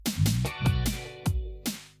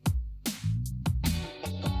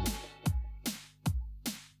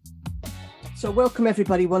So welcome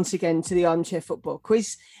everybody once again to the Armchair Football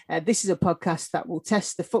Quiz. This is a podcast that will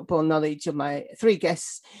test the football knowledge of my three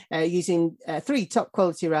guests using three top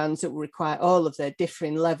quality rounds that will require all of their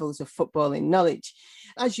differing levels of footballing knowledge.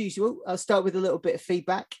 As usual, I'll start with a little bit of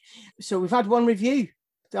feedback. So we've had one review,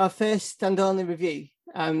 our first and only review.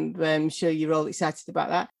 I'm sure you're all excited about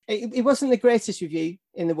that. It wasn't the greatest review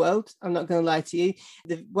in the world, I'm not going to lie to you.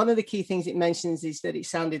 One of the key things it mentions is that it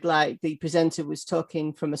sounded like the presenter was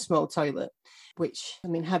talking from a small toilet, which, I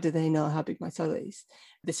mean, how do they know how big my toilet is?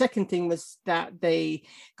 The second thing was that they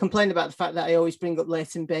complained about the fact that I always bring up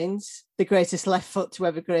Leighton Baines, the greatest left foot to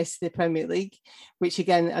ever grace the Premier League, which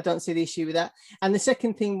again, I don't see the issue with that. And the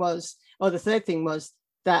third thing was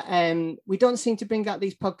that we don't seem to bring out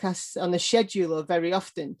these podcasts on the schedule very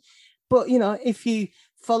often. But, you know, if you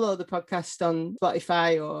follow the podcast on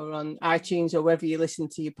Spotify or on iTunes or wherever you listen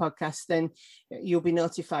to your podcast, then you'll be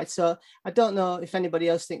notified. So I don't know if anybody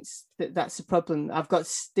else thinks that that's a problem. I've got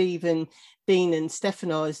Stephen, Dean and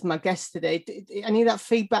Stefano as my guests today. Any of that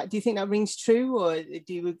feedback, do you think that rings true? Or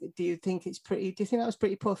do you think that was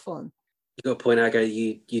pretty poor form? You've got to point out,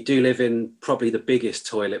 you do live in probably the biggest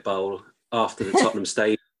toilet bowl after the Tottenham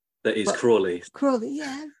Stadium. That is Crawley. Crawley,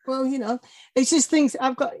 yeah. Well, you know, it's just things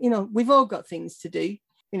I've got, you know, we've all got things to do.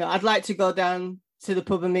 You know, I'd like to go down to the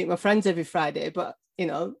pub and meet my friends every Friday, but, you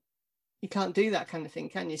know, you can't do that kind of thing,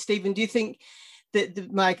 can you? Stephen, do you think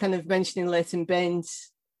that my kind of mentioning Leighton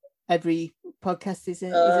Baines every podcast is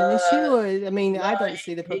an issue? Or, I mean, no, I don't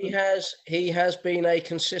see the problem. He has been a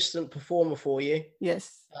consistent performer for you.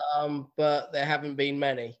 Yes. But there haven't been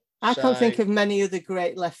many. I can't think of many other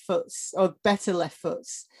great left foots or better left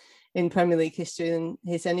foots in Premier League history than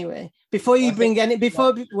his anyway. Before you bring any up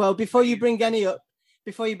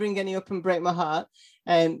and break my heart,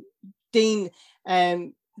 Dean,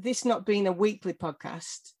 this not being a weekly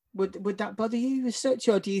podcast, would that bother you as such,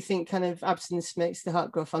 or do you think kind of absence makes the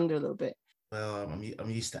heart grow fonder a little bit? Well, I'm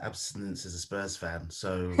used to abstinence as a Spurs fan,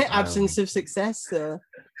 so absence of success. So,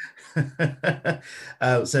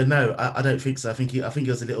 so no, I don't think so. I think it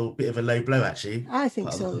was a little bit of a low blow, actually. I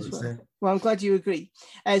think so as well. Well, I'm glad you agree.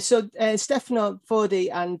 So Stefano Fordi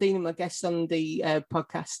and Dean are my guests on the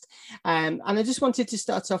podcast, and I just wanted to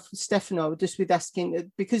start off with Stefano just with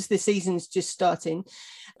asking, because the season's just starting,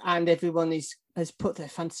 and everyone has put their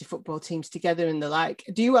fantasy football teams together and the like.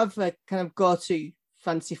 Do you have a kind of go-to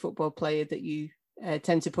fantasy football player that you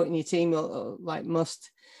tend to put in your team, or like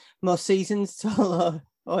most seasons,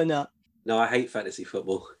 or not? No, I hate fantasy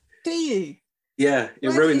football. Do you? Yeah, it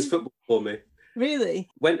ruins football for me. Really?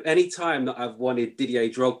 Any time that I've wanted Didier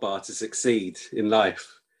Drogba to succeed in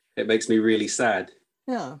life, it makes me really sad.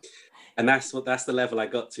 Yeah. And that's the level I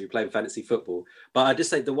got to playing fantasy football. But I just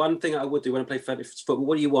say the one thing I would do when I play fantasy football,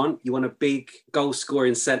 what do you want? You want a big goal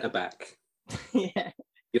scoring centre back. Yeah.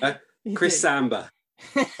 You know? Chris Samba.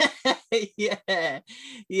 yeah.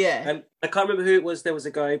 And I can't remember who it was. There was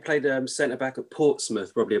a guy who played centre back at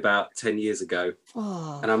Portsmouth probably about 10 years ago.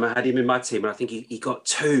 Oh. And I had him in my team, and I think he got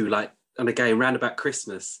 2 like on a game round about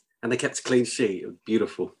Christmas, and they kept a clean sheet. It was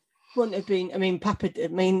beautiful. Wouldn't have been. Papa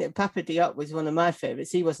Diop was one of my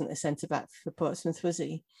favourites. He wasn't a centre back for Portsmouth, was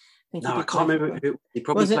he? I can't remember who. He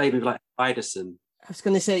probably played with like Iderson. I was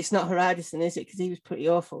going to say it's not Hardison, is it? Because he was pretty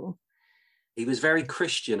awful. He was very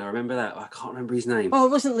Christian. I remember that. I can't remember his name. Oh,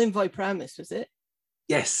 it wasn't Linvoy Primus, was it?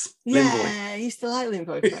 Yes. Yeah, Linvoy. I used to like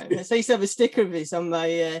Linvoy Primus. I used to have a sticker of his on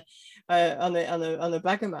my on a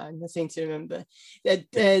bag of mine. I seem to remember.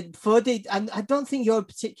 Fordy, I don't think you're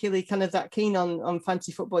particularly kind of that keen on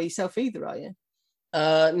fantasy football yourself either, are you?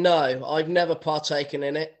 No, I've never partaken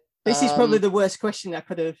in it. This is probably the worst question I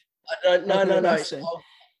could have. No.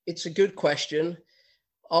 It's a good question.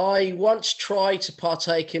 I once tried to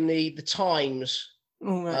partake in the Times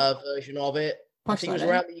version of it. I think it was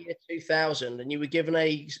around the year 2000, and you were given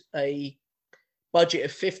a budget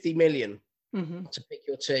of 50 million to pick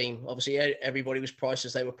your team. Obviously, everybody was priced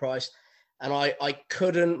as they were priced, and I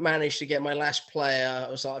couldn't manage to get my last player.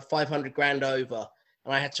 It was like 500 grand over,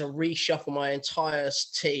 and I had to reshuffle my entire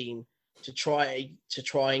team to try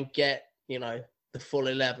and get, you know, the full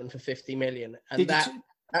 11 for 50 million, and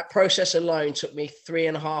that process alone took me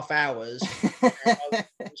 3.5 hours. I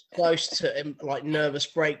was close to like nervous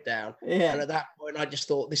breakdown. Yeah. And at that point, I just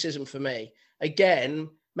thought, this isn't for me. Again,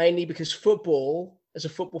 mainly because football, as a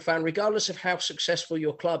football fan, regardless of how successful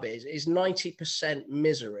your club is 90%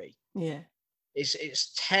 misery. Yeah.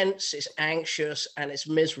 It's tense, it's anxious, and it's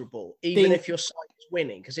miserable, even if your side is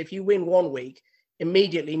winning. Because if you win one week,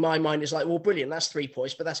 immediately my mind is like, well, brilliant, that's 3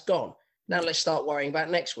 points, but that's gone. Now let's start worrying about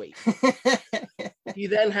next week. You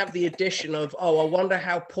then have the addition of, I wonder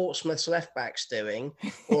how Portsmouth's left back's doing,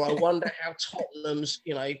 or I wonder how Tottenham's,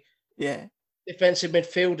 defensive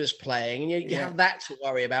midfielders playing, and you have that to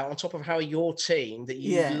worry about on top of how your team that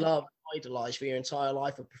you love, idolize for your entire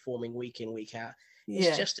life are performing week in, week out.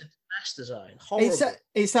 It's just a disaster zone. Horrible.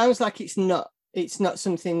 It sounds like it's not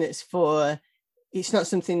something that's for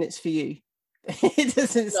you. It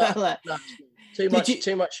doesn't sound like too much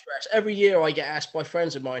stress. Every year I get asked by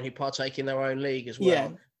friends of mine who partake in their own league as well. Yeah.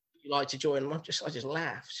 You like to join, and I just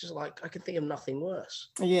laugh. It's just like I can think of nothing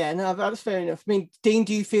worse. Yeah, no, that's fair enough. I mean, Dean,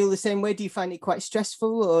 do you feel the same way? Do you find it quite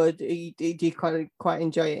stressful, or do you quite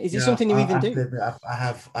enjoy it? Is it something you even do?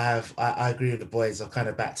 I agree with the boys. I've kind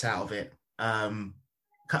of backed out of it.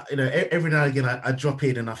 Every now and again I drop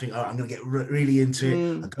in and I think, I'm going to get really into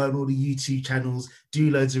it. I go on all the YouTube channels,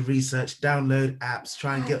 do loads of research, download apps,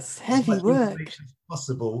 try and get heavy as much work information as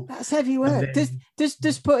possible. That's heavy work.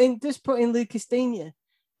 Just put in Lucas Digne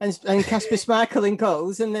and Kasper Schmeichel in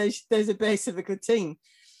goals, and there's a base of a good team.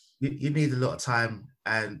 You need a lot of time,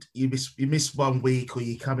 and you miss 1 week, or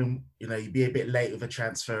you come in, you be a bit late with a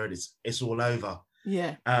transfer, and it's all over.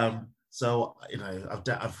 Yeah. So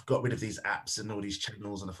I've got rid of these apps and all these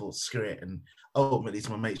channels, and I thought, screw it. And ultimately,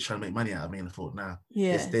 my mates trying to make money out of me, and I thought,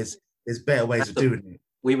 there's better ways of doing it.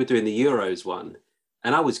 We were doing the Euros one,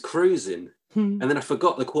 and I was cruising, and then I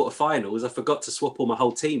forgot the quarterfinals. I forgot to swap all my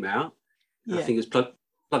whole team out. Yeah. I think it was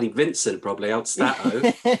bloody Vincent, probably, out Stato.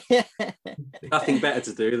 Nothing better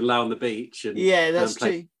to do than lie on the beach and that's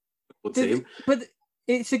true. Team. But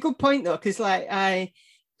it's a good point though, because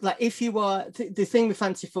if you are the thing with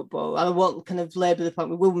fantasy football, and I won't kind of labour the point.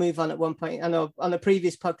 We will move on at one point. I know on a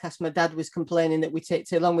previous podcast, my dad was complaining that we take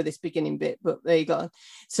too long with this beginning bit, but there you go.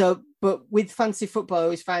 So, but with fantasy football, I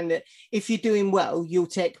always find that if you're doing well, you'll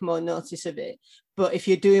take more notice of it. But if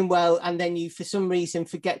you're doing well and then you, for some reason,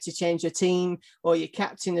 forget to change your team or your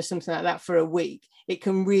captain or something like that for a week, it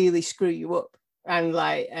can really screw you up. And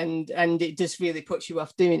it just really puts you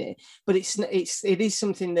off doing it. But it is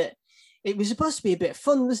something that it was supposed to be a bit of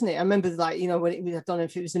fun, wasn't it? I remember when I don't know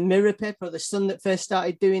if it was the Mirror Paper or the Sun that first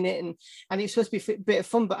started doing it, and it was supposed to be a bit of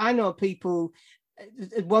fun. But I know people,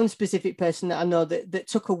 one specific person that I know that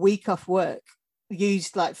took a week off work,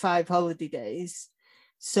 used like 5 holiday days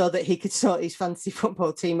so that he could sort his fantasy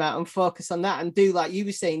football team out and focus on that, and do like you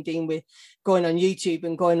were saying, Dean, with going on YouTube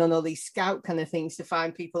and going on all these scout kind of things to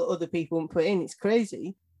find people other people won't put in. It's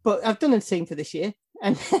crazy. But I've done a team for this year,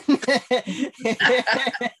 and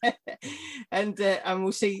and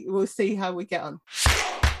we'll see how we get on.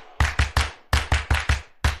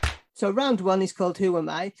 So round 1 is called Who Am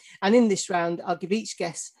I? And in this round, I'll give each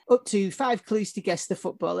guest up to 5 clues to guess the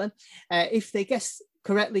footballer. If they guess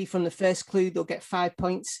correctly from the first clue, they'll get 5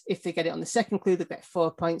 points. If they get it on the second clue, they'll get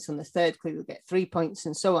 4 points. On the third clue, they'll get 3 points,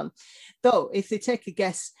 and so on. Though, if they take a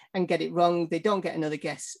guess and get it wrong, they don't get another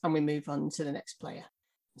guess, and we move on to the next player.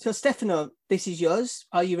 So, Stefano, this is yours.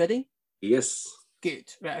 Are you ready? Yes. Good.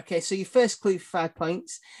 Right. Okay. So your first clue for 5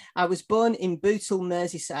 points. I was born in Bootle,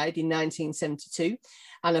 Merseyside in 1972,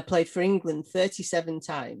 and I played for England 37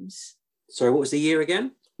 times. Sorry, what was the year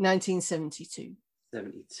again? 1972.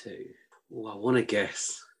 72. Oh, I want to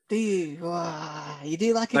guess. Do you? Wow. You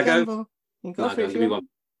do like a gamble? You go for it. Give me one.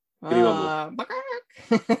 Give me one more.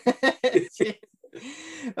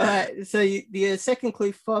 All right, so the second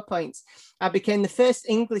clue, 4 points. I became the first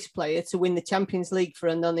English player to win the Champions League for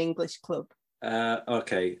a non-English club.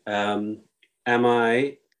 Okay. Am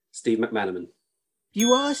I Steve McManaman?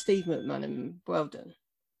 You are Steve McManaman. Well done.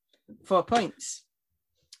 4 points.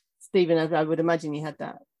 Stephen, I would imagine you had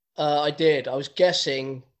that. I did. I was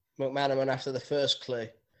guessing McManaman after the first clue,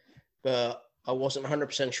 but I wasn't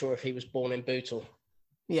 100% sure if he was born in Bootle.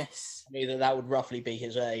 Yes. I knew that would roughly be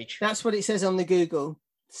his age. That's what it says on the Google.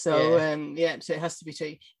 So, so it has to be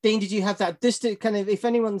true. Dean, did you have that? Just to kind of, if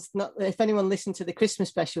anyone listened to the Christmas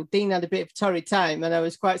special, Dean had a bit of a torrid time, and I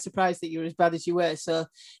was quite surprised that you were as bad as you were. So,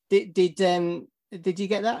 did you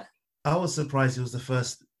get that? I was surprised he was the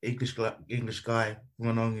first English guy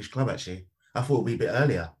from an English club, actually. I thought it would be a bit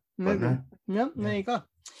earlier. But no, there you go.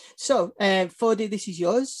 So, Fordy, this is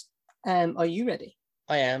yours. Are you ready?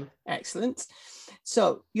 I am. Excellent.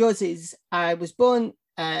 So yours is, I was born,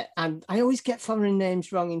 and I always get foreign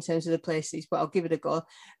names wrong in terms of the places, but I'll give it a go.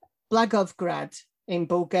 Blagovgrad in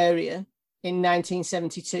Bulgaria in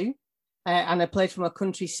 1972. And I played for my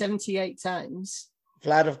country 78 times.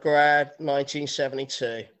 Vladograd,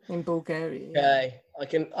 1972. In Bulgaria.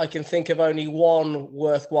 Okay. I can think of only one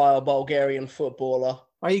worthwhile Bulgarian footballer.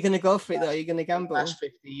 Are you going to go for it, though? Are you going to gamble? Last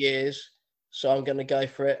 50 years. So I'm going to go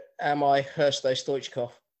for it. Am I Hrsto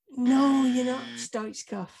Stoichkov? No, you're not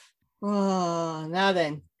Stoichkov. Oh, now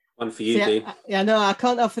then. One for you, Dean. No, I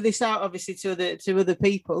can't offer this out, obviously, to other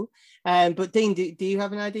people. But Dean, do you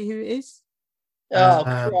have an idea who it is?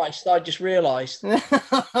 Oh, Christ, I just realised.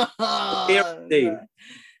 Dean.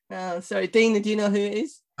 Sorry, Dean, do you know who it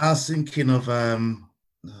is? I was thinking of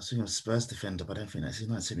Spurs defender, but I don't think that's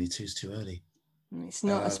 1972 is too early. It's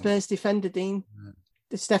not a Spurs defender, Dean.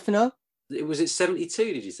 Stefano? Was it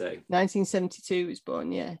 72, did you say? 1972 was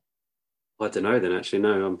born, yeah. Well, I don't know then, actually.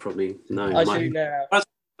 No, I'm probably... No, I do now.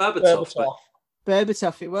 Berbatov.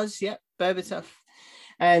 Berbatov, it was, yeah, Berbatov.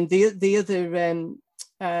 And the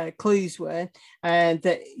other clues were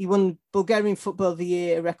that he won Bulgarian Football of the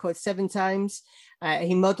Year a record 7 times.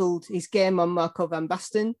 He modelled his game on Marco van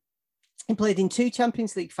Basten. He played in 2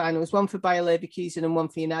 Champions League finals, one for Bayer Leverkusen and one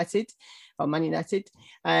for Man United.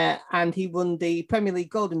 And he won the Premier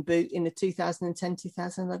League Golden Boot in the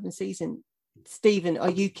 2010-2011 season. Stephen,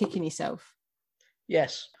 are you kicking yourself?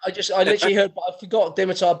 Yes. I literally heard, but I forgot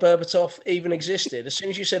Dimitar Berbatov even existed. As soon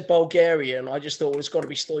as you said Bulgarian, I just thought it's got to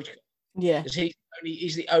be Stoichkov. Yeah. Because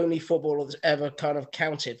he's the only footballer that's ever kind of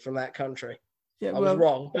counted from that country. Yeah, I was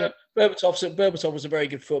wrong. Berbatov was a very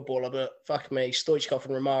good footballer, but fuck me, Stoichkov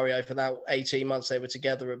and Romario for that 18 months they were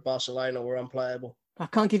together at Barcelona were unplayable. I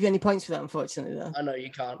can't give you any points for that, unfortunately, though. I know you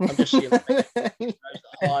can't. I'm just seeing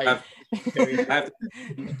I have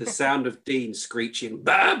the sound of Dean screeching,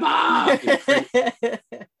 Burma!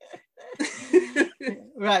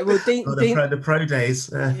 Right, well, Dean... The pro days.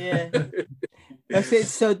 Yeah. That's it.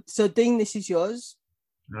 So, Dean, this is yours.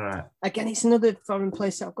 All right. Again, it's another foreign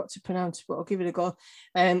place that I've got to pronounce, but I'll give it a go.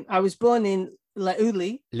 I was born in Les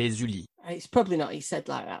Ulis. Les Ulis. It's probably not said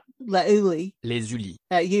like that. Les Ulis. Les Ulis.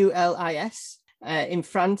 ULIS. In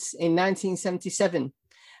France in 1977.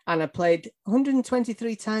 And I played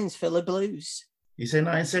 123 times for Le Blues. You say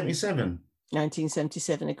 1977?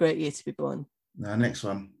 1977, a great year to be born. No, next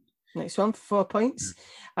one. Next one for 4 points.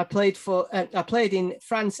 I played in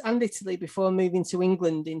France and Italy before moving to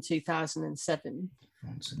England in 2007.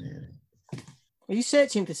 France and Italy. Are you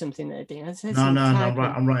searching for something there, Dean? No,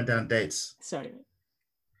 I'm writing down dates. Sorry.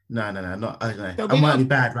 No, not. I'm really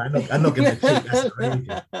bad, right? I'm not going to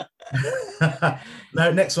cheat.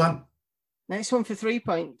 No, next one. Next one for 3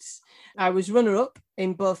 points. I was runner-up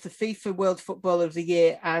in both the FIFA World Footballer of the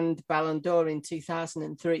Year and Ballon d'Or in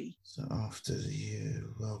 2003. So after the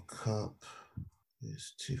World Cup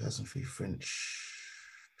is 2003 French.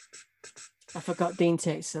 I forgot Dean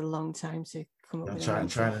takes a long time to come up with trying.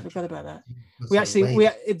 I forgot about that.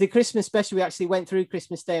 The Christmas special, we actually went through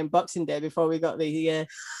Christmas Day and Boxing Day before we got the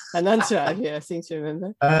an answer out here, I seem to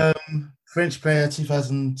remember. French player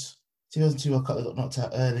 2002 World Cup, got knocked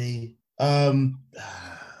out early.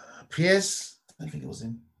 Pires? I don't think it was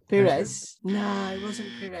him. Pires? No, it wasn't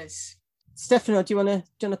Pires. Stefano, do you want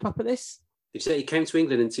to pop at this? You say he came to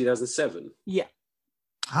England in 2007? Yeah.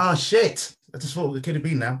 Oh, shit. I just thought it could have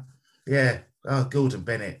been now. Yeah. Oh, Gordon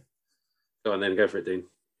Bennett. Go on then, go for it, Dean.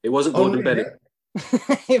 It wasn't Gordon Bennett.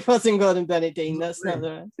 It wasn't Gordon Bennett, Dean. That's not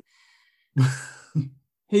the right.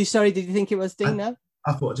 Who, sorry, did you think it was Dean now?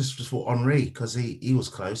 I thought just for Henri because he was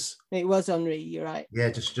close. It was Henri, you're right. Yeah,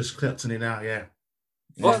 just clipped on it now, yeah.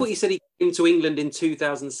 I thought you said he came to England in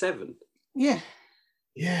 2007. Yeah.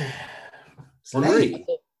 Yeah. Henri?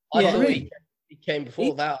 I thought he came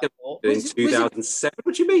before that. In 2007?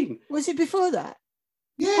 What do you mean? Was it before that?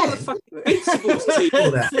 Yeah.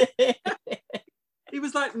 He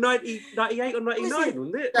was like 98 or 99,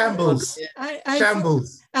 wasn't it? Shambles.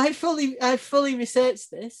 Shambles. I fully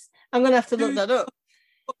researched this. I'm going to have to look that up.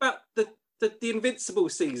 What about the Invincible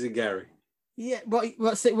season, Gary? Yeah. What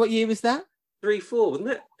year was that? 3-4, wasn't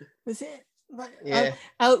it? Was it? Yeah.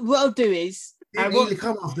 What I'll do is... It really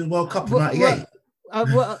come after the World Cup in 98.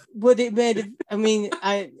 Would it made?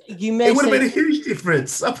 You may. It would have made a huge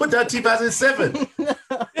difference. I put down 2007.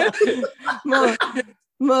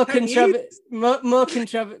 more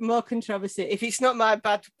controversy. If it's not my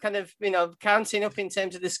bad kind of counting up in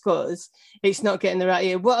terms of the scores, it's not getting the right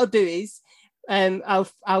year. What I'll do is,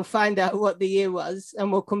 I'll find out what the year was, and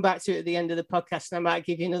we'll come back to it at the end of the podcast. And I might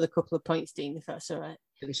give you another couple of points, Dean, if that's all right.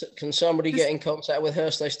 Can somebody get in contact with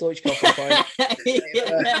Herstey Stoichkov and find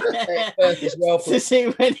as well to see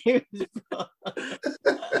when he was born?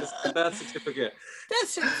 Birth certificate.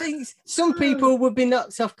 That's the things. Some people would be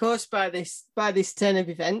knocked off course by this turn of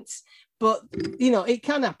events, but it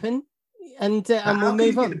can happen, and we'll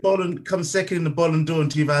move on. Come second in the Ballon d'Or in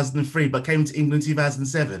 2003, but came to England in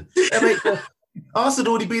 2007.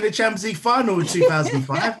 Arsenal already been a Champions League final in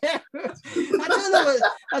 2005.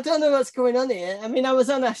 I don't know what's going on here. I mean, I was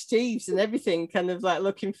on Ask Jeeves and everything, kind of like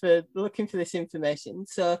looking for this information.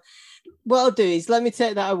 So what I'll do is let me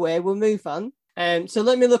take that away. We'll move on. So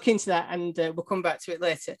let me look into that, and we'll come back to it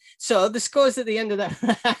later. So the scores at the end of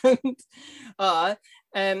that round are,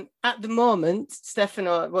 at the moment,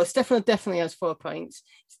 Stefano definitely has 4 points.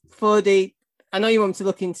 I know you want to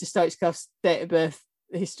look into Stoichkov's date of birth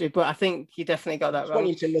history, but I think you definitely got that wrong. I want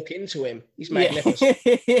you to look into him. He's magnificent.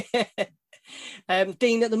 Yeah.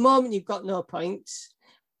 Dean, at the moment, you've got no points,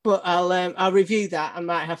 but I'll review that. I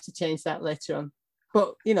might have to change that later on.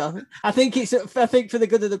 But, I think for the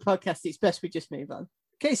good of the podcast, it's best we just move on.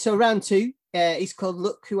 Okay, so round 2 is called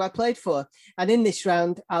Look Who I Played For. And in this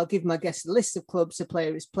round, I'll give my guest a list of clubs the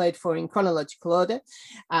player has played for in chronological order.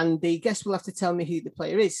 And the guest will have to tell me who the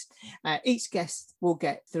player is. Each guest will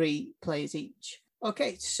get 3 players each.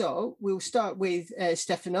 Okay, so we'll start with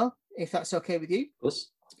Stefano, if that's okay with you. Of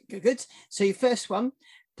course. Good. So your first one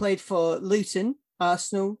played for Luton,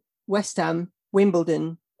 Arsenal, West Ham,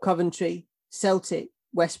 Wimbledon, Coventry, Celtic,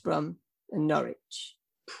 West Brom, and Norwich.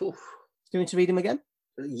 Oof. Do you want to read them again?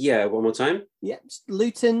 Yeah, one more time. Yeah,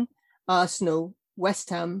 Luton, Arsenal, West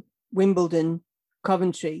Ham, Wimbledon,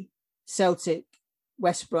 Coventry, Celtic,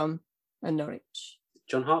 West Brom, and Norwich.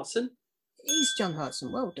 John Hartson? It is John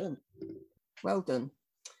Hartson. Well done. Well done.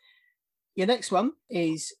 Your next one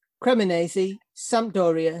is Cremonese,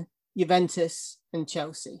 Sampdoria, Juventus, and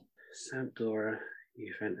Chelsea. Sampdoria,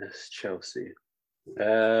 Juventus, Chelsea.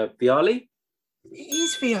 Vialli? It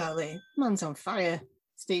is Vialli. Man's on fire.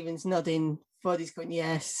 Stephen's nodding. Body's going,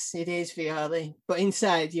 yes, it is Vialli. But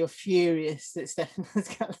inside, you're furious that Stefano's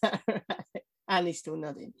got that right. And he's still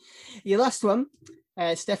nodding. Your last one,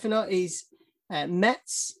 Stefano, is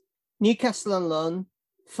Metz, Newcastle on loan,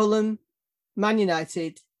 Fulham, Man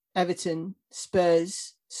United, Everton,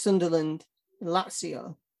 Spurs, Sunderland, and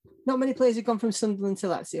Lazio. Not many players have gone from Sunderland to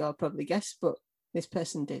Lazio, I'll probably guess, but this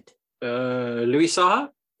person did. Louis Saha?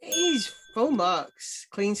 It is full marks,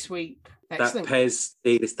 clean sweep. Excellent.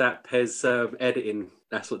 That Pez editing,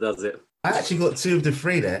 that's what does it. I actually got 2 of the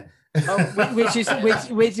 3 there. which is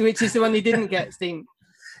the one you didn't get, Steve?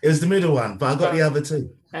 It was the middle one, but I got the other 2.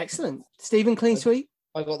 Excellent. Stephen, clean sweep?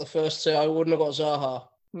 I got the first 2. I wouldn't have got Zaha.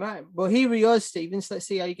 Right. Well, here are yours, Stephen. So let's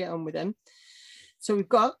see how you get on with them. So we've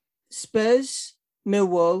got Spurs,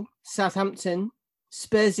 Millwall, Southampton,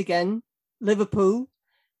 Spurs again, Liverpool,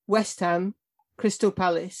 West Ham, Crystal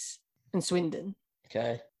Palace, and Swindon.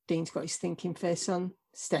 Okay. Dean's got his thinking face on.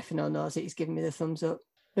 Stefano knows it. He's giving me the thumbs up.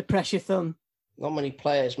 The pressure thumb. Not many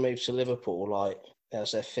players move to Liverpool, like,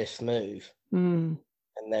 as their 5th move, and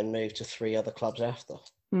then move to 3 other clubs after.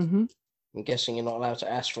 Mm-hmm. I'm guessing you're not allowed to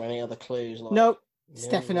ask for any other clues. Like, nope.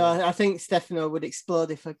 Stefano, I think Stefano would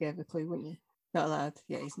explode if I gave a clue, wouldn't you? Not allowed.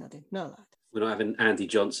 Yeah, he's nodding. Not allowed. We're not having Andy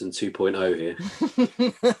Johnson 2.0 here.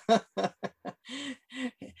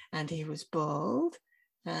 And he was bald.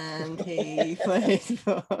 And he played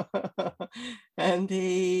for... And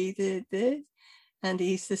he did this. And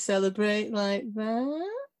he used to celebrate like that.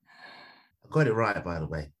 I got it right, by the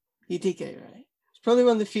way. You did get it right. It's probably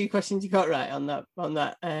one of the few questions you got right on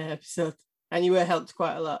that episode. And you were helped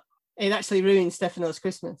quite a lot. It actually ruined Stefano's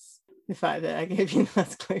Christmas, the fact that I gave you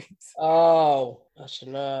those clues. Oh, that's a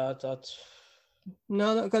nerd.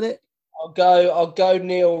 No, not got it. I'll go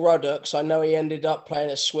Neil Ruddock, because I know he ended up playing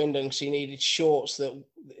at Swindon because he needed shorts that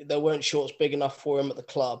there weren't shorts big enough for him at the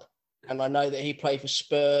club. And I know that he played for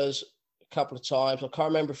Spurs a couple of times. I can't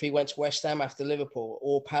remember if he went to West Ham after Liverpool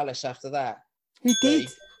or Palace after that. He did.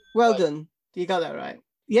 Well done. You got that right.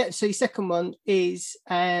 Yeah, so your second one is,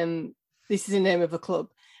 this is the name of a club.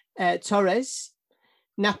 Torres,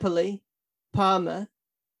 Napoli, Parma,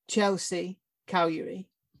 Chelsea, Cagliari.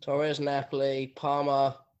 Torres, Napoli,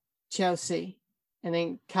 Parma, Chelsea, and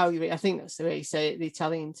then Cagliari. I think that's the way you say it, the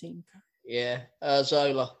Italian team. Yeah,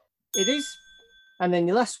 Zola. It is. And then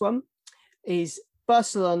your last one is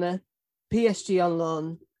Barcelona, PSG on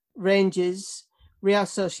loan, Rangers, Real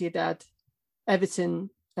Sociedad, Everton,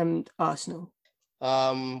 and Arsenal.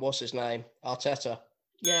 What's his name? Arteta.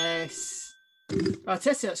 Yes.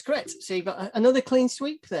 Arteta, that's correct. So you've got another clean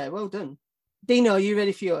sweep there. Well done. Dino, are you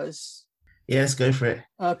ready for yours? Yeah, let's go for it.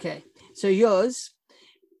 Okay. So yours,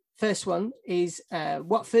 first one is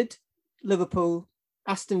Watford, Liverpool,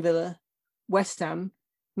 Aston Villa, West Ham,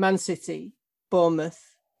 Man City,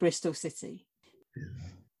 Bournemouth, Bristol City.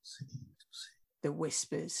 The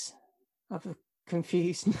whispers of a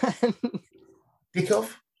confused man. Dickov?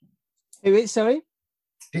 Who is, sorry?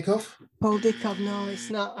 Dickov? Paul Dickov, no, it's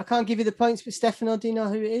not. I can't give you the points, but Stefano, do you know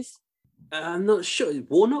who it is? I'm not sure.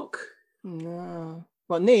 Warnock? No.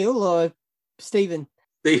 What, Neil or Stephen?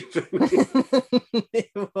 Stephen.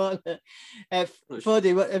 Neil Warnock.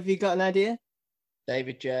 Fordy, what, have you got an idea?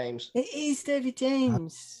 David James. It is David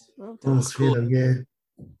James. Well done. Yeah.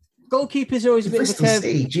 Goalkeepers are always a bit of a curve.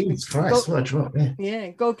 Jesus Christ, what a drop!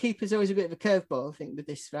 Yeah, goalkeepers are always a bit of a curveball, I think, with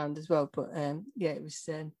this round as well. But it was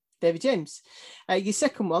David James. Your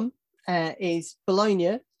second one is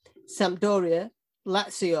Bologna, Sampdoria,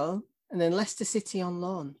 Lazio, and then Leicester City on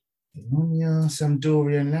loan. Bologna,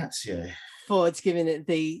 Sampdoria, and Lazio. Ford's giving it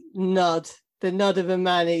the nod of a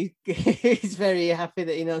man who's very happy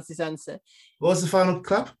that he knows his answer. What was the final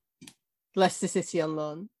club? Leicester City on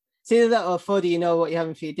loan. It's either that or Ford, you know what you're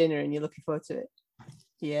having for your dinner and you're looking forward to it.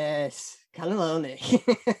 Yes, cannelloni.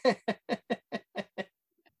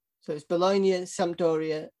 So it's Bologna,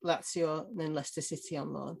 Sampdoria, Lazio, and then Leicester City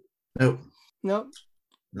on loan. No.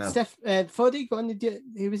 Fordy, go on.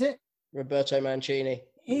 Who was it? Roberto Mancini.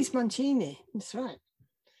 He's Mancini. That's right.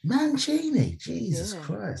 Mancini, Jesus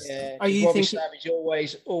Christ! Yeah, are you thinking? Savage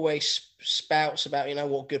always spouts about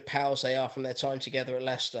what good pals they are from their time together at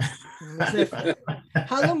Leicester.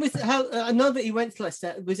 How long was? I know that he went to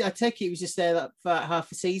Leicester. I take it he was just there for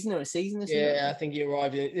half a season or a season or something. Yeah, I think he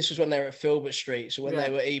arrived. This was when they were at Filbert Street, so when they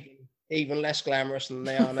were even less glamorous than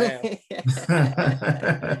they are now.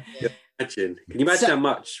 Can you imagine how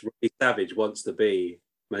much Robbie Savage wants to be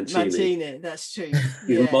Mancini? That's true.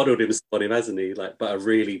 He's modelled himself on him, hasn't he? But a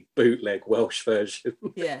really bootleg Welsh version.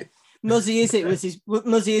 Yeah. Muzzy Izzet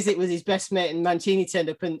was his best mate, and Mancini turned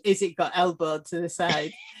up, and Izzet got elbowed to the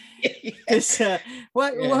side.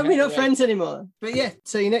 Why are we not friends anymore? But yeah,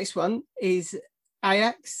 so your next one is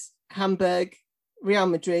Ajax, Hamburg, Real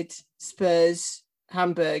Madrid, Spurs,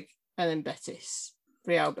 Hamburg, and then Betis.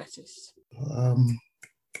 Real Betis.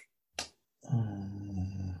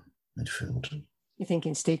 Midfield. You're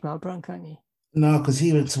thinking Steve Malbranque, aren't you? No, because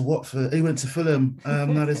he went to Watford. He went to Fulham.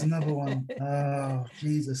 No, there's another one. Oh,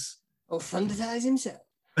 Jesus. Oh, Thunderdize himself.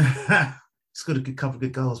 He's got a couple of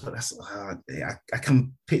good goals, but that's I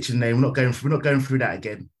can picture the name. We're not going through that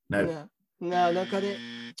again. No, not got it.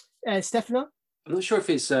 Stefano? I'm not sure if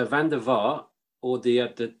it's Van der Vaart or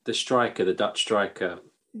the striker, the Dutch striker,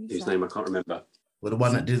 whose name I can't remember. Well, the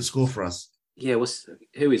one that didn't score for us. Yeah,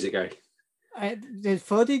 who is it, Gary?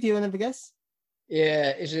 Fordy, do you want to have a guess?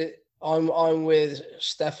 Yeah, is it? I'm with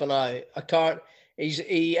Stefano. I can't.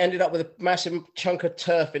 He ended up with a massive chunk of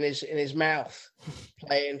turf in his mouth,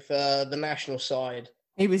 playing for the national side.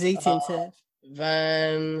 He was eating turf.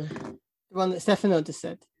 The one that Stefano just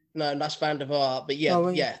said. No, that's Van der Vaart. But yeah,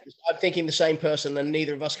 I'm thinking the same person, and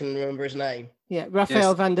neither of us can remember his name. Yeah,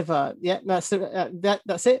 Raphael Van der Vaart. Yeah, that's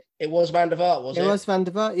it. It was Van der Vaart, was it? It was Van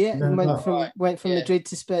der Vaart. Yeah, and went from Madrid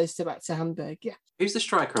to Spurs back to Hamburg. Yeah. Who's the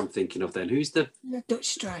striker I'm thinking of then? Who's the Dutch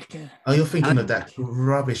striker? Oh, you're thinking of that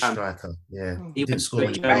rubbish striker. Yeah, he didn't score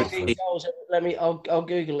many goals. I'll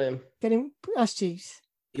Google him. Get him. Ask Jeeves.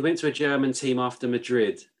 He went to a German team after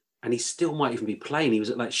Madrid. And he still might even be playing. He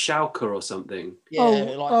was at like Schalke or something. Yeah.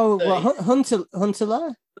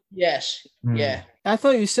 Huntelaar? Yes. Yeah. I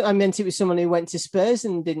meant it was someone who went to Spurs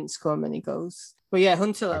and didn't score many goals. But yeah,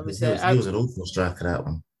 Huntelaar was there. He was an awful striker, that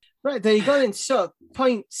one. Right, there you go. Then. So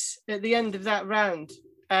points at the end of that round.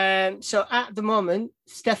 So at the moment,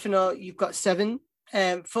 Stefano, you've got 7.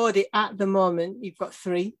 Fordy, at the moment, you've got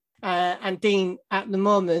 3. And Dean, at the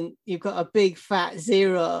moment, you've got a big fat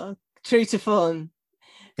 0. True to form.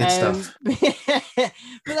 Good stuff. But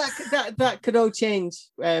that could all change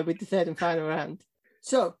with the third and final round.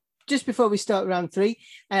 So just before we start round 3,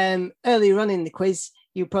 earlier on in the quiz,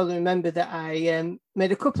 you probably remember that I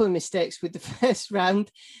made a couple of mistakes with the first round.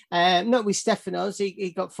 Not with Stefano's,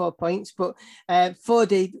 he got 4 points, but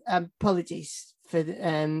Fordy, apologies for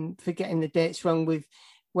getting the dates wrong with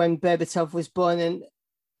when Berbatov was born. And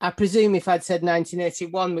I presume if I'd said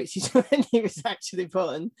 1981, which is when he was actually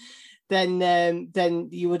born, then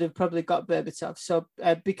you would have probably got Berbatov. So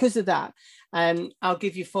because of that, I'll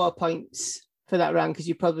give you 4 points for that round because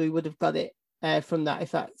you probably would have got it from that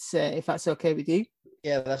if that's okay with you.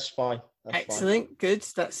 Yeah, that's fine. Excellent, fine. Good.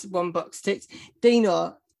 That's 1 box ticked.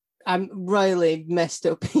 Dino, I'm royally messed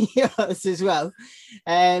up yours as well.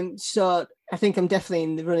 So I think I'm definitely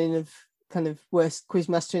in the running of kind of worst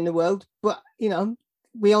quizmaster in the world. But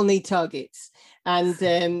we all need targets. And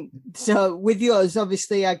so with yours,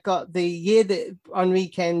 obviously, I got the year that Henry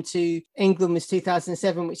came to England was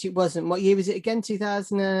 2007, which it wasn't. What year was it again?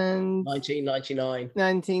 1999.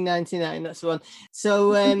 1999, that's the one.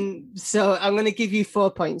 So so I'm going to give you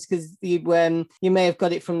 4 points because you may have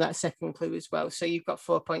got it from that second clue as well. So you've got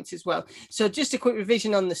 4 points as well. So just a quick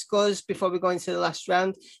revision on the scores before we go into the last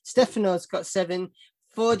round. Stefano's got 7.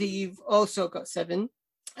 Fordy, you've also got 7.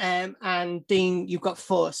 And Dean, you've got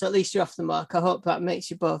 4, so at least you're off the mark. I hope that makes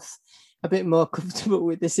you both a bit more comfortable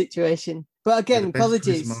with the situation. But again,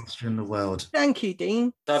 apologies. Best master in the world. Thank you,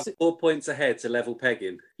 Dean. So I'm 4 points ahead to level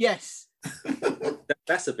pegging. Yes.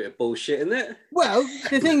 That's a bit of bullshit, isn't it? Well,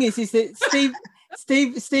 the thing is that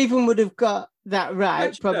Stephen would have got that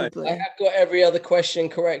right, probably. I have got every other question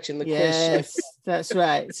correct in the quiz. Yes, that's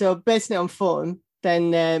right. So based on form,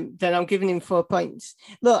 then I'm giving him 4 points.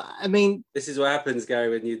 Look, I mean, this is what happens, Gary,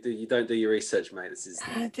 when you don't do your research, mate. This is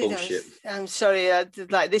bullshit. I'm sorry.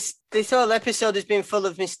 Like this whole episode has been full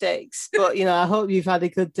of mistakes, but I hope you've had a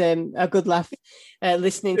good laugh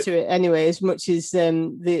listening to it. Anyway, as much as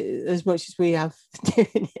we have doing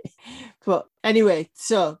it. But anyway,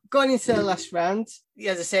 so going into the last round,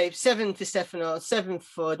 as I say, 7 for Stefano, 7 for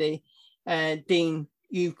Fordy. Dean,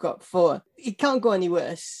 you've got 4. It can't go any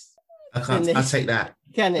worse. I can't. I'll take that.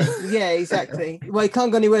 Can it? Yeah, exactly. Well, it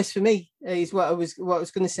can't go any worse for me. Is what I was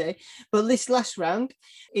going to say. But this last round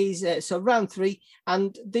is so round 3,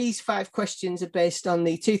 and these 5 questions are based on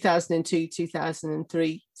the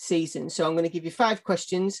 2002-2003 season. So I'm going to give you 5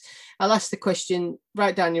 questions. I'll ask the question,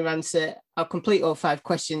 write down your answer. I'll complete all 5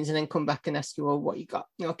 questions, and then come back and ask you all what you got.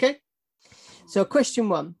 Okay. So question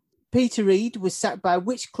 1: Peter Reid was sacked by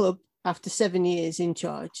which club after 7 years in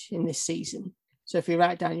charge in this season? So if you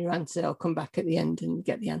write down your answer, I'll come back at the end and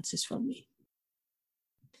get the answers from you.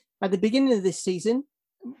 At the beginning of this season,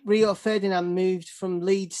 Rio Ferdinand moved from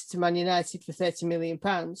Leeds to Man United for £30 million.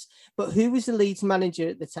 But who was the Leeds manager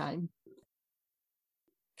at the time?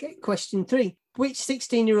 Okay, question 3. Which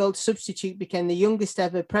 16-year-old substitute became the youngest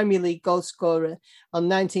ever Premier League goal scorer on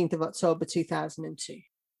 19th of October 2002?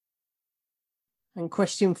 And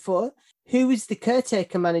question 4. Who was the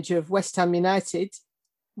caretaker manager of West Ham United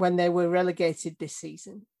when they were relegated this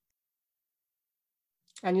season?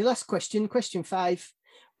 And your last question, question 5,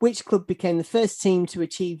 which club became the first team to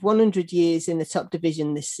achieve 100 years in the top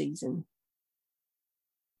division this season?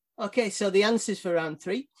 Okay, so the answers for round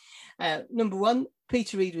 3. Number 1,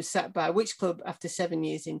 Peter Reid was sacked by which club after 7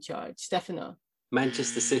 years in charge? Stefano?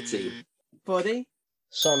 Manchester City. Fordy?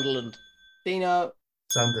 Sunderland. Dino?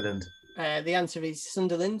 Sunderland. The answer is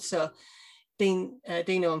Sunderland. So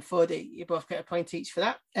Dino and Fordy, you both get a point each for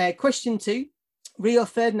that. Question 2, Rio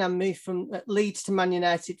Ferdinand moved from Leeds to Man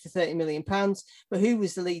United for £30 million, but who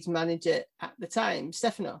was the Leeds manager at the time?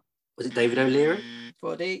 Stefano? Was it David O'Leary?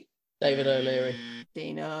 Fordy? David O'Leary.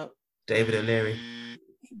 Dino? David O'Leary.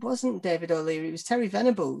 It wasn't David O'Leary, it was Terry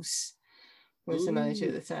Venables was the manager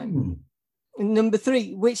at the time. Number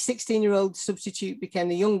 3, which 16-year-old substitute became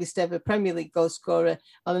the youngest ever Premier League goal scorer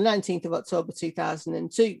on the 19th of October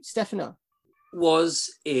 2002? Stefano? Was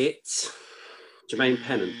it Jermaine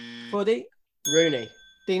Pennant? Fordy? Rooney.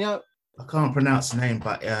 Dino? I can't pronounce the name,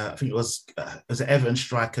 but I think it was an Everton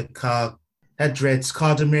striker, had dreads,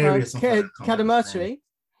 Cardamiri or something. Cadamarteri?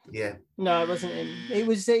 Yeah. No, it wasn't him. It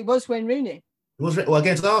was Wayne Rooney. It was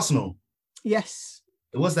against Arsenal. Yes.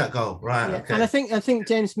 It was that goal, right? Yeah. Okay. And I think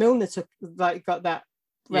James Milner got that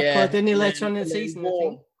record, didn't he, later on in the season?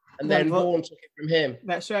 Then Vaughan took it from him.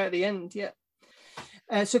 That's right at the end, yeah.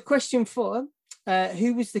 So question 4,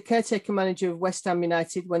 who was the caretaker manager of West Ham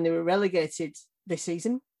United when they were relegated this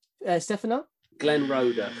season? Stefano? Glenn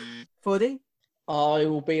Roeder. Fordy? I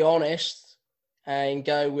will be honest and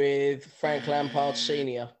go with Frank Lampard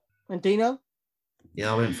Senior. And Dino?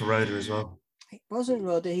 Yeah, I went for Roeder as well. It wasn't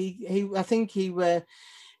Roeder. I think he was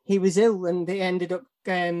ill, and they ended up.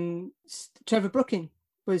 Trevor Brooking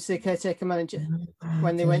was the caretaker manager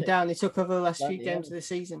when they went down. He took over the last few games of the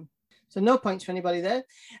season. So no points for anybody there.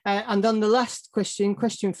 And on the last question,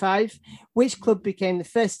 question 5, which club became the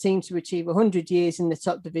first team to achieve 100 years in the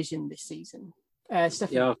top division this season? Stefan?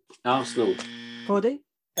 Yeah, Arsenal. Fordy?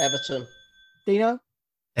 Everton. Dino?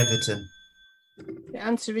 Everton. The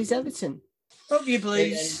answer is Everton. Up you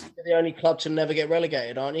Blues. You're the only club to never get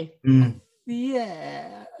relegated, aren't you?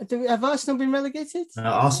 Yeah. Have Arsenal been relegated?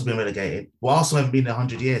 Arsenal been relegated. Well, Arsenal haven't been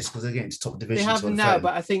 100 years because they're getting to top division. They haven't now,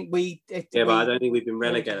 but I think but I don't think we've been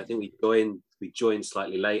relegated. I think we joined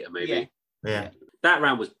slightly later, maybe. Yeah. That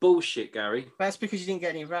round was bullshit, Gary. That's because you didn't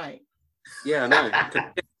get any right. Yeah, I know.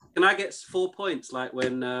 Can I get 4 points like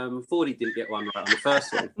when Fordy didn't get one right on the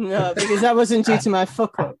first one? No, because that wasn't due to my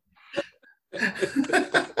fuck up.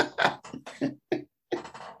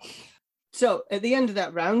 So at the end of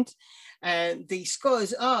that round, the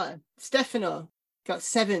scores are Stefano got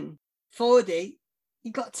 7, Fordy, he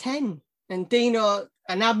got 10, and Dino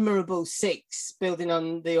an admirable 6, building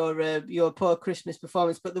on your poor Christmas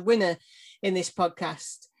performance. But the winner in this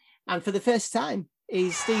podcast, and for the first time,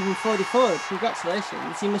 is Stephen 44.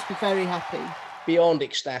 Congratulations! You must be very happy. Beyond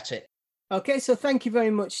ecstatic. Okay, so thank you very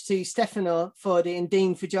much to Stefano, Fordy and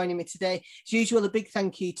Dean for joining me today. As usual, a big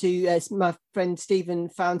thank you to my friend Stephen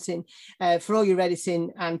Fountain for all your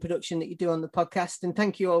editing and production that you do on the podcast. And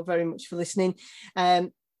thank you all very much for listening.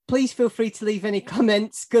 please feel free to leave any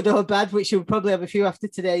comments, good or bad, which you'll probably have a few after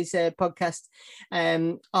today's podcast,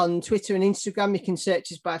 on Twitter and Instagram. You can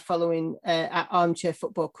search us by following at Armchair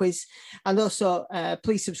Football Quiz. And also,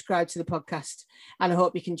 please subscribe to the podcast. And I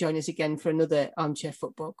hope you can join us again for another Armchair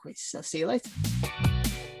Football Quiz. I'll see you later.